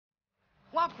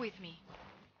walk with me.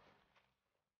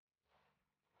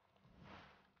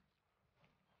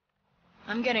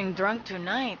 I'm getting drunk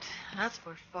tonight, that's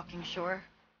for fucking sure.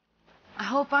 I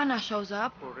hope Ana shows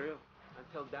up. For real.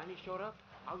 Until Danny showed up,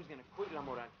 I was gonna quit La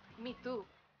Moral. Me too.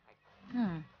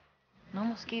 No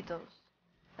mosquitoes.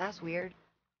 That's weird.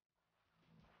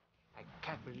 I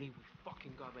can't believe we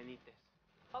fucking got Benitez.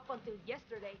 Up until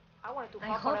yesterday, I wanted to I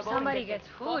hop on hope a boat somebody and get gets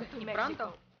the food fuck to y Mexico.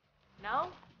 pronto. Now,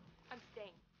 I'm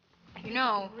staying. You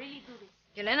know, We can really do this.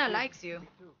 Yelena likes you.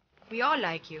 We all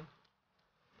like you.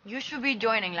 You should be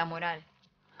joining La Moral.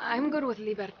 I'm good with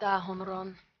Libertad,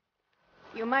 Honron.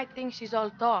 You might think she's all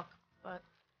talk, but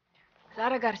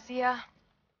Clara Garcia,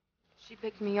 she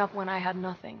picked me up when I had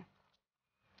nothing.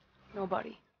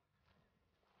 Nobody.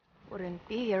 Wouldn't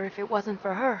be here if it wasn't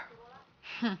for her.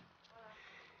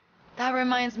 That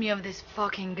reminds me of this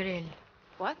fucking grill.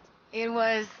 What? It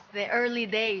was the early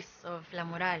days of La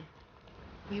Moral.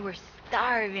 We were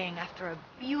starving after a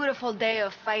beautiful day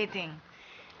of fighting.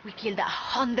 We killed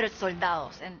 100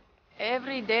 soldados and...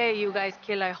 Every day you guys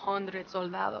kill 100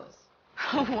 soldados.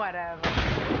 Whatever.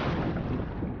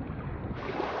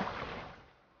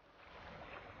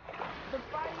 The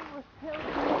fighting was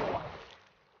terrible.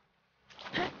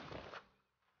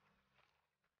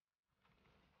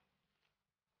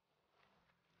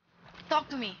 Talk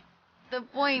to me. The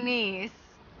point is,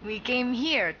 we came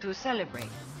here to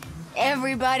celebrate.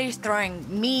 Everybody's throwing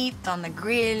meat on the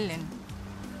grill and...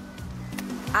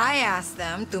 I asked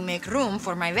them to make room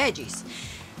for my veggies.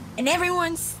 And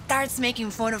everyone starts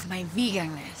making fun of my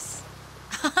veganness.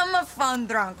 I'm a fun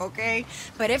drunk, okay?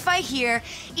 But if I hear,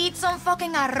 eat some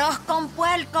fucking arroz con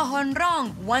puerco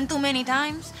honrón one too many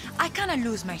times, I kinda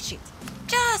lose my shit.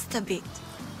 Just a bit.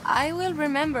 I will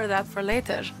remember that for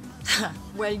later.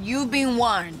 Well, you've been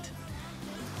warned.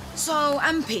 So,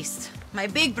 I'm pissed. My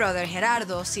big brother,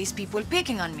 Gerardo, sees people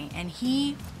picking on me, and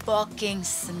he fucking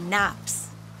snaps.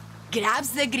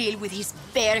 Grabs the grill with his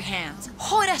bare hands,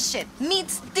 hot as shit, meat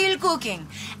still cooking,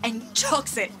 and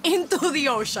chucks it into the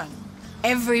ocean.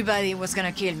 Everybody was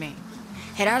gonna kill me.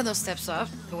 Gerardo steps up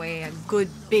the way a good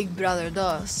big brother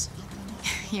does.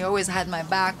 He always had my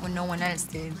back when no one else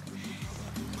did.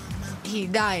 He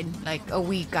died like a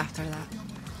week after that.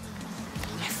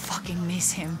 I fucking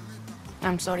miss him.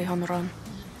 I'm sorry, Honron.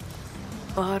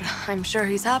 But I'm sure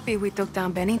he's happy we took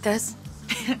down Benitez.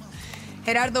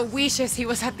 Gerardo wishes he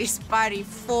was at this party,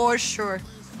 for sure.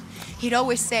 He'd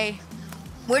always say,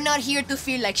 we're not here to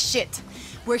feel like shit.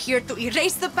 We're here to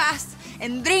erase the past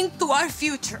and drink to our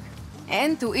future.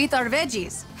 And to eat our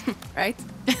veggies, right?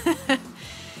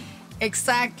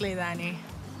 Exactly, Danny.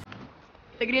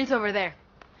 The grill's over there.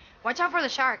 Watch out for the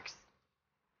sharks.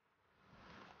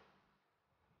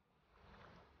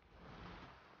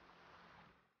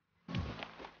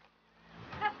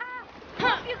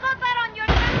 You got that on your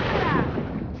camera!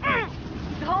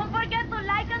 Don't forget to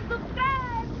like and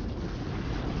subscribe!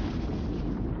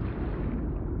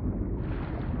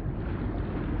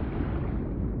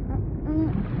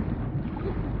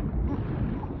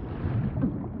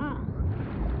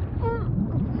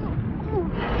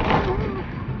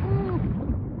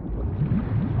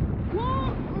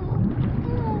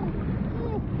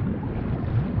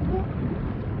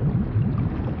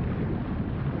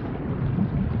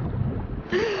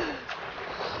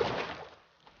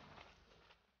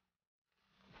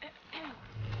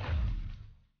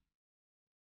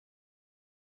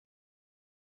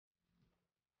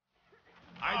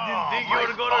 I didn't think you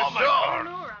were gonna show.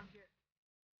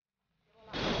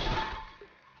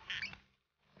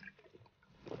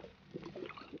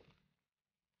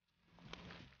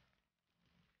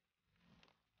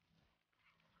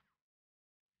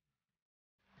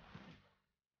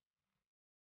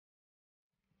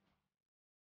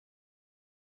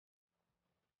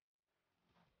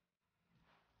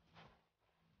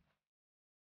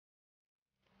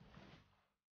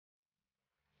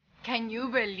 Can you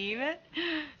believe it?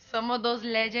 Some of those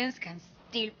legends can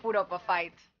still put up a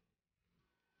fight.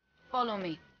 Follow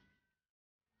me.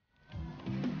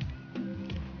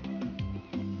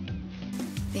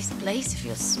 This place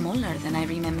feels smaller than I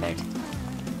remembered.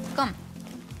 Come,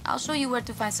 I'll show you where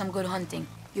to find some good hunting.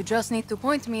 You just need to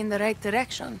point me in the right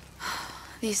direction.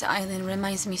 This island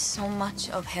reminds me so much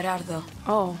of Gerardo.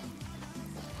 Oh.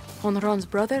 Honron's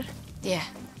brother? Yeah.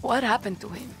 What happened to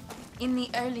him? In the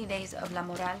early days of La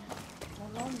Moral,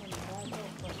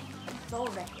 so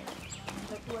reckless.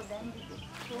 The two of them did this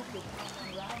stupid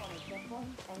common round on a cell phone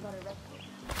and got arrested.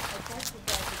 I tried to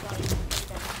tell the guy to pay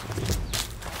them.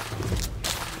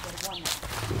 But one night.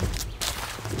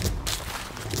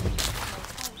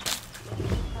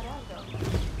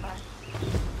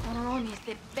 Honron is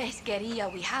the best guerrilla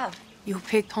we have. You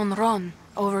picked Honron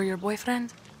over your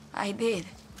boyfriend? I did.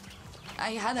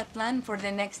 I had a plan for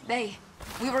the next day.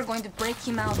 We were going to break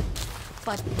him out.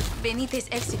 But Benitez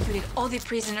executed all the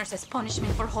prisoners as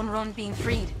punishment for Honron being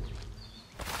freed.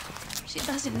 She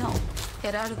doesn't know.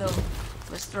 Gerardo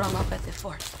was thrown up at the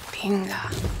fort. Pinga.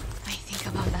 I think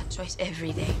about that choice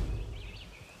every day.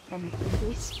 And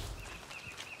this,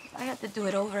 I had to do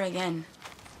it over again.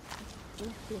 This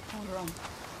is Honron.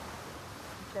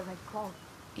 It's the red cloud.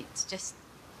 It's just,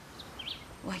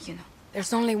 well, you know.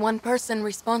 There's only one person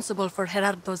responsible for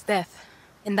Gerardo's death,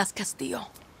 and that's Castillo.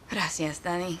 Gracias,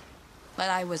 Danny. But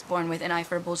I was born with an eye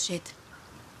for bullshit.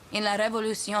 In La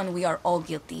Revolucion, we are all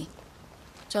guilty.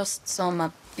 Just some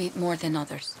a bit more than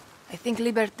others. I think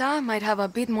Libertad might have a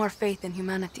bit more faith in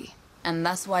humanity. And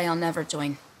that's why I'll never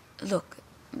join. Look,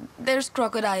 there's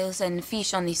crocodiles and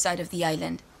fish on the side of the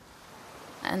island.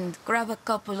 And grab a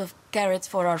couple of carrots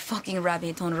for our fucking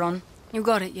rabbit, Honron. You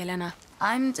got it, Yelena.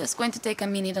 I'm just going to take a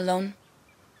minute alone.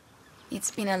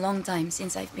 It's been a long time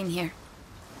since I've been here.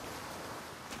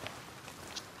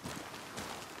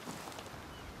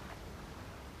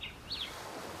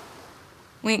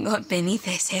 We got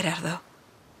Benitez, Gerardo.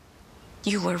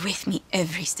 You were with me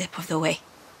every step of the way.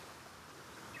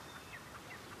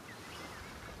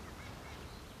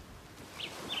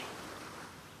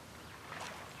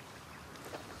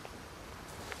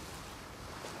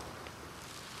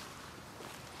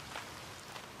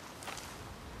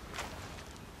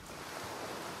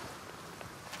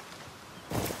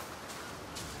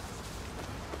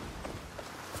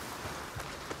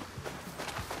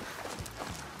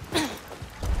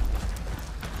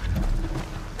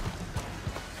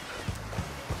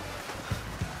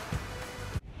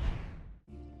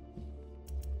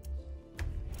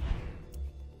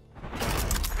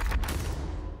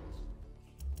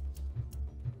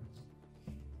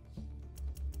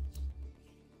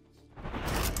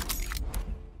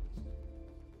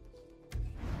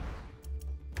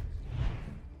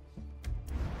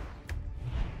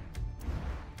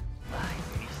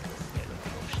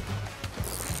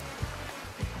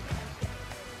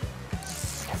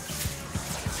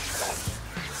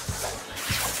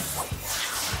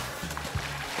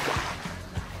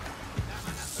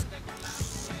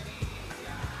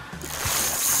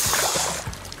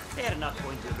 They're not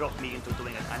going to drop me into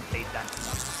doing an unpaid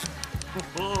dance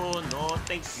now. Oh, no,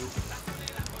 thank you.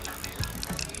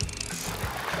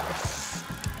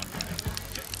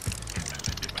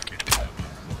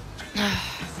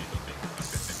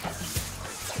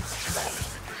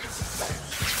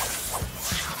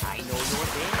 I know you're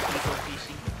there, little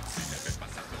fishy.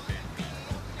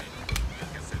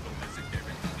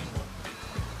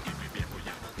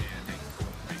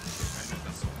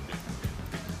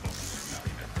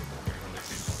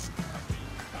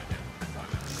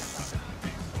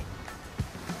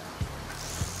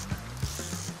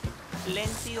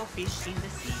 Plenty of fish in the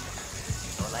sea.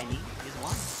 All I need is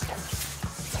one.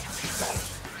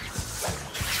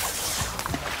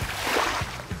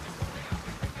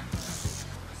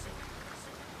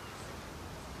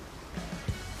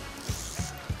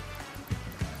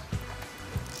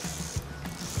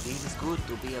 Feels good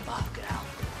to be above ground.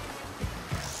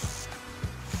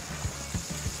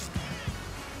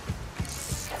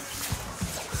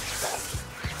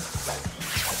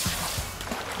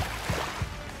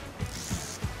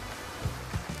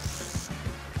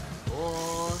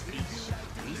 Oh, fish,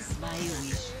 it's my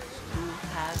wish to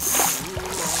have you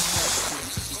on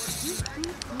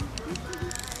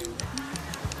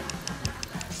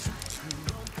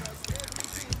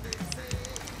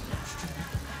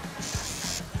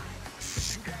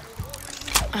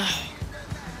I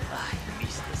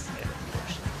miss the smell of the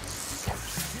ocean.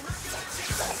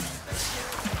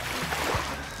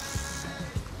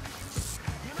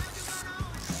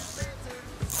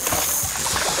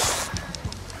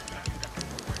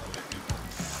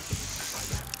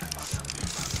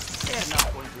 They're not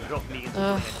going to drop me into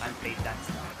doing an unpaid dance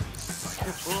now.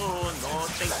 Oh, no,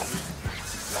 thank you.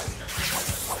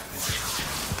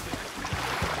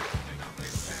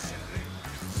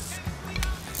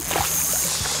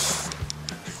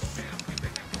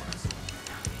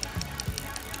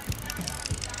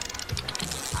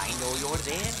 I know you're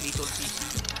there, little fishy.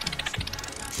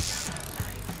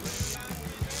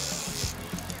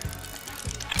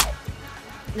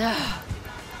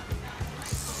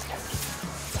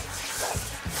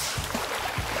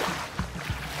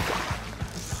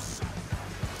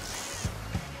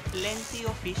 Plenty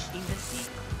of fish in the sea.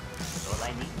 All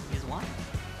I need is one.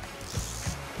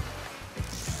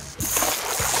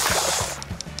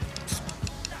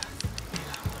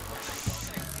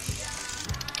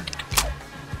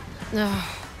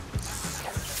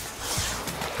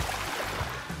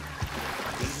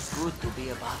 good to be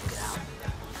above ground.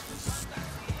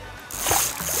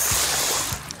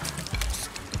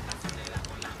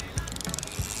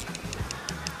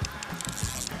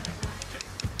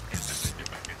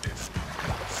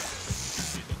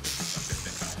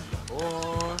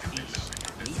 Oh, fish,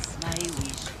 it's my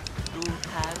wish to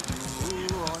have you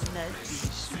on a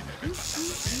fish.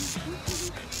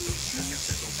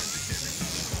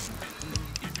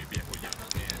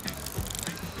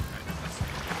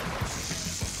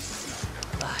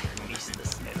 I miss the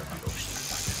smell of the ocean.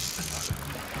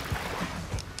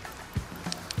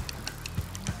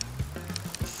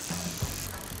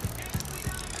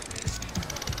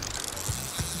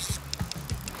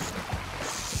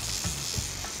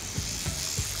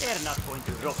 They're not going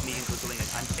to rope me into doing an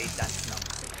unpaid dance now.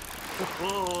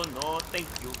 Oh, no, thank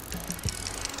you.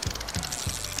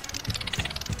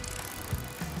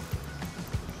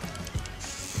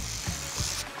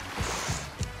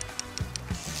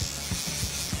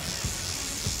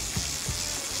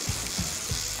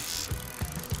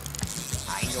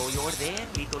 I know you're there,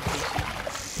 little fishy.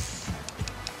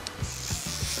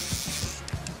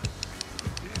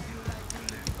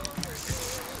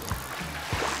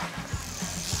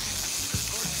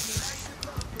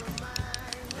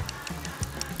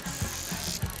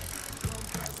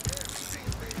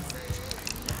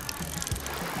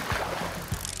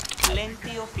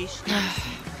 Plenty of fish in the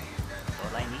sea.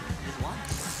 All I need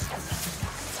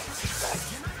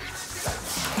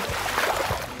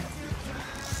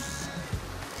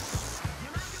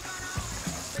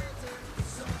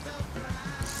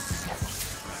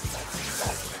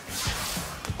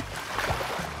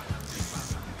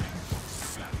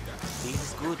one.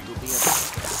 Feels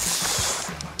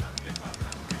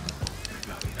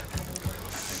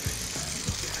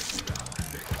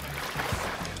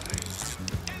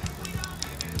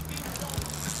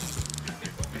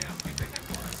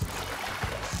to be a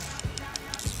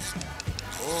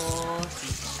Oh,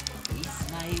 fish,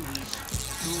 it's my wish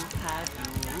to have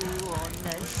you on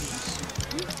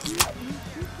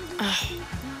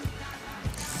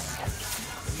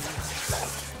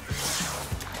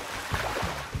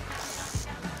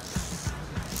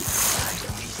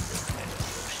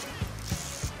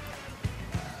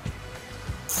fish.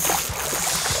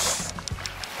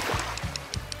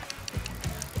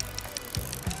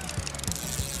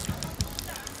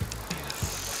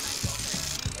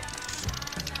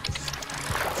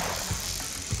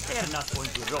 They're not going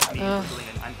to rope me into doing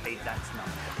an unpaid dance now.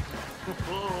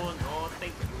 Oh, no, thank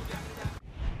you.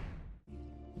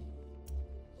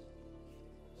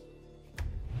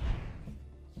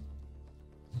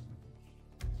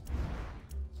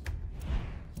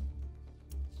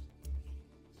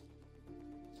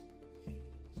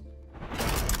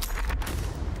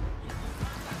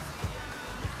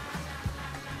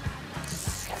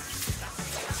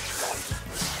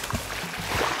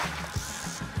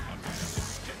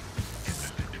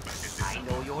 I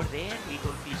know you're there,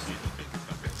 little fishy.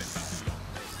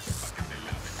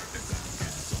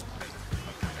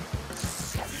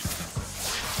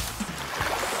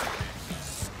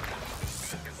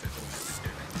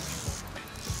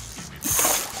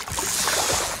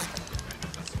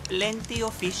 Plenty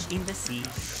of fish in the sea.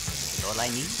 All I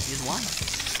need is one.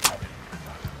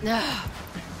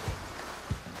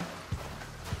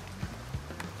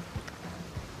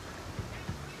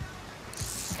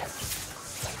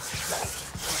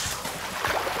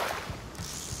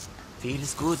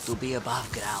 Feels good to be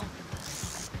above ground.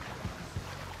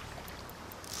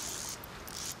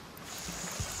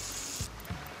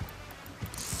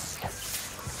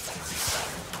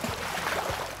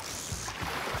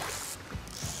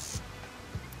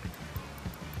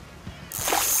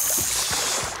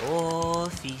 Oh,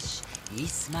 fish,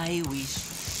 it's my wish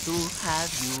to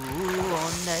have you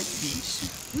on a fish.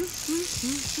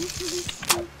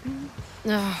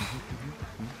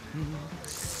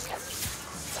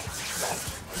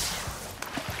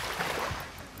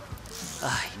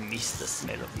 I miss the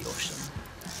smell of the ocean.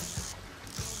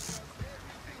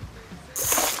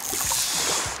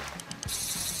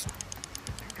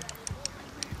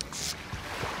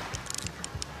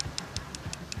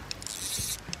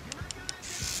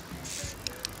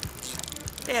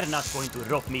 They're not going to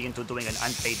rope me into doing an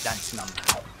unpaid dance number.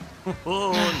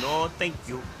 Oh, no, thank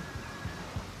you.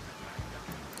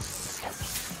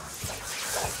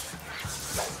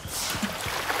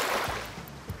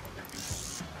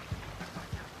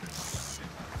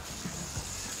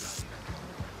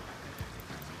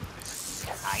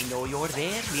 I know you're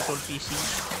there, little fishy.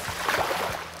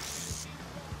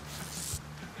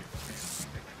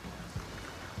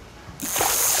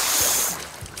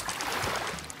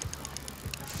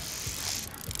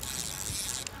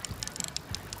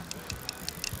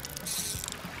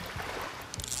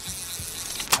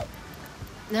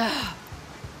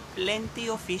 Plenty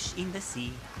of fish in the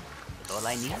sea, but all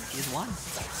I need is one.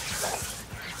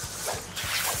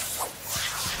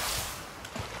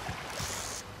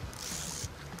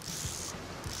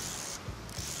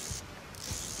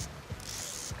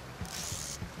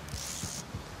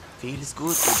 Feels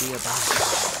good to be above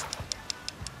ground.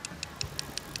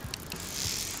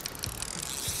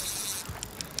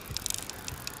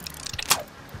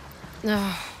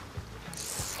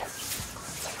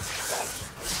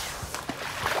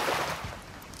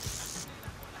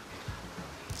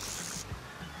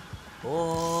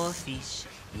 Oh, fish,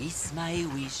 it's my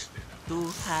wish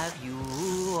to have you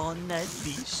on that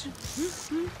dish.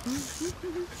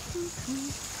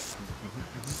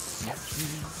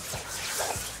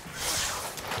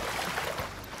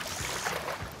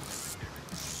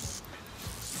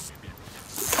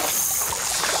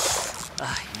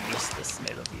 I miss the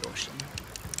smell of the ocean.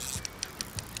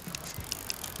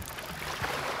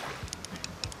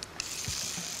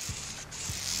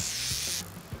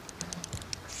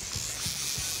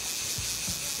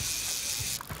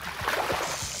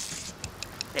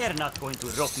 They're not going to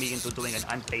rope me into doing an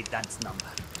unpaid dance number.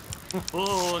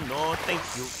 Oh, no, thank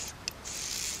you.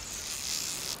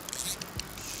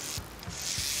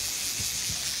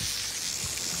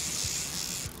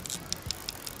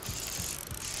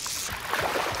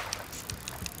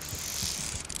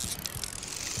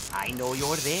 I know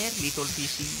you're there, little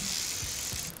fishy.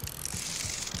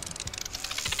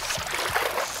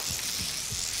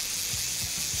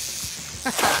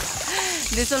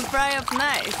 This'll fry up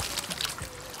nice.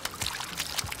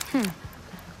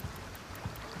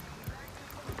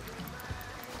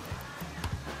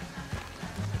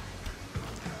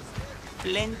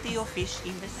 Plenty of fish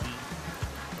in the sea.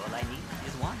 All I need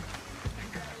is one.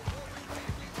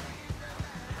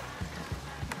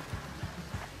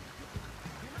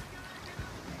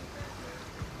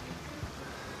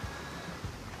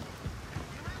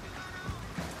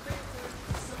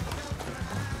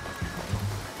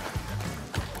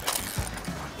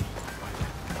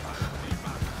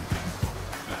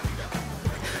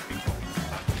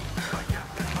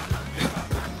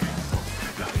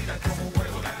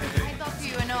 I talked to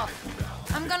you enough.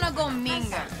 I'm gonna go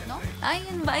mingle, no? I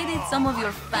invited some of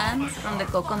your fans from the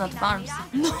coconut farms.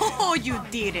 No, you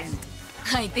didn't.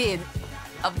 I did.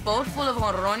 A boat full of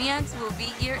Honroniacs will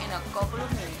be here in a couple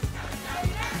of minutes.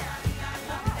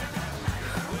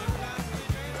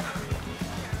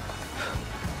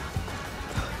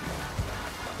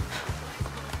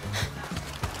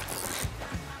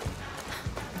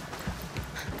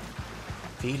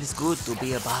 Feels good to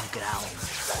be above ground.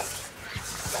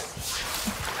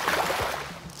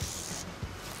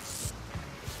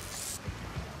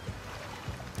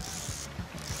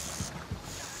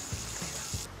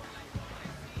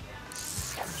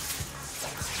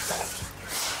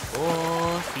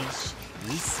 Oh, fish,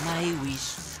 it's my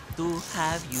wish to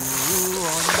have you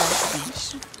on that dish.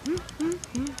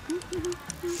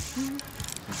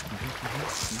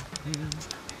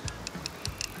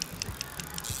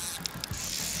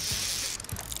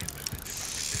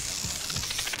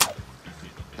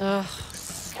 Ugh.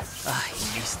 I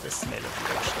miss the smell of the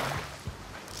ocean.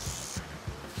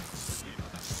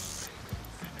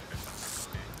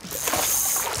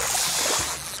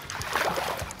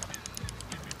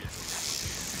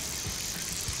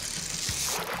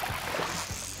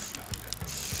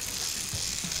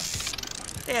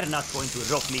 They're not going to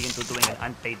rope me into doing an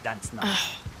unpaid dance now.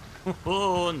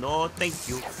 Oh, no, thank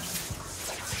you.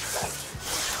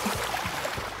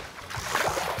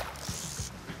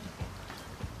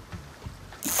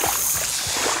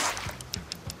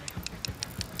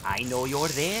 I know you're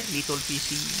there, little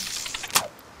fishy.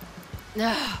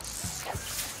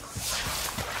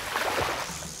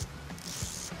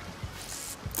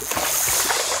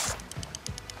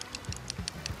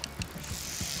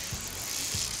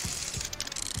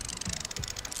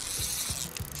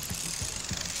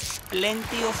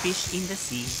 Plenty of fish in the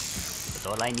sea,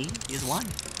 but all I need is one.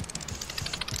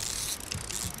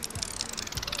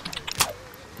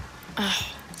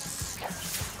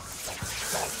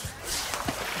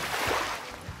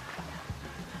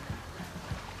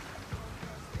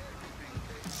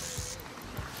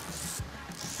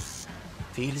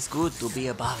 Feels good to be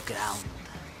above ground.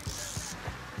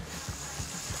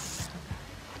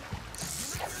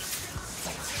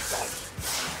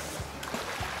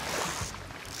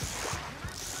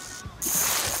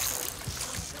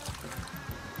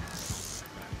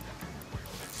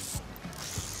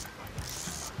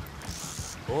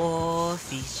 Oh,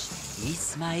 fish,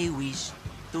 it's my wish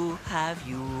to have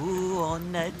you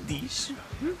on a dish.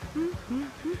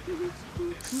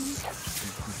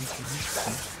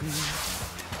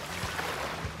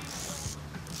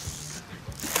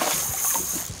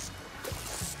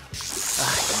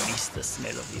 I miss the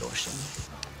smell of the ocean.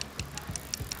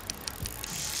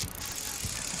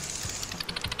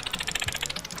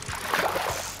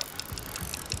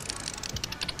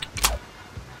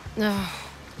 Ugh.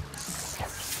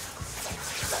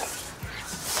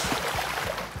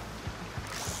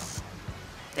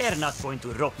 They're not going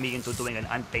to rope me into doing an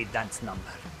unpaid dance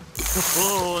number.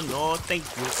 Oh, no, thank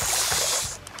you.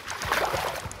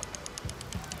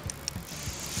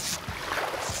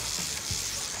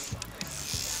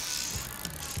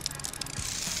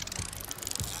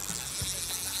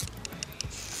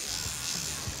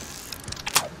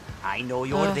 I know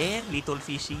you're there, little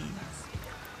fishy.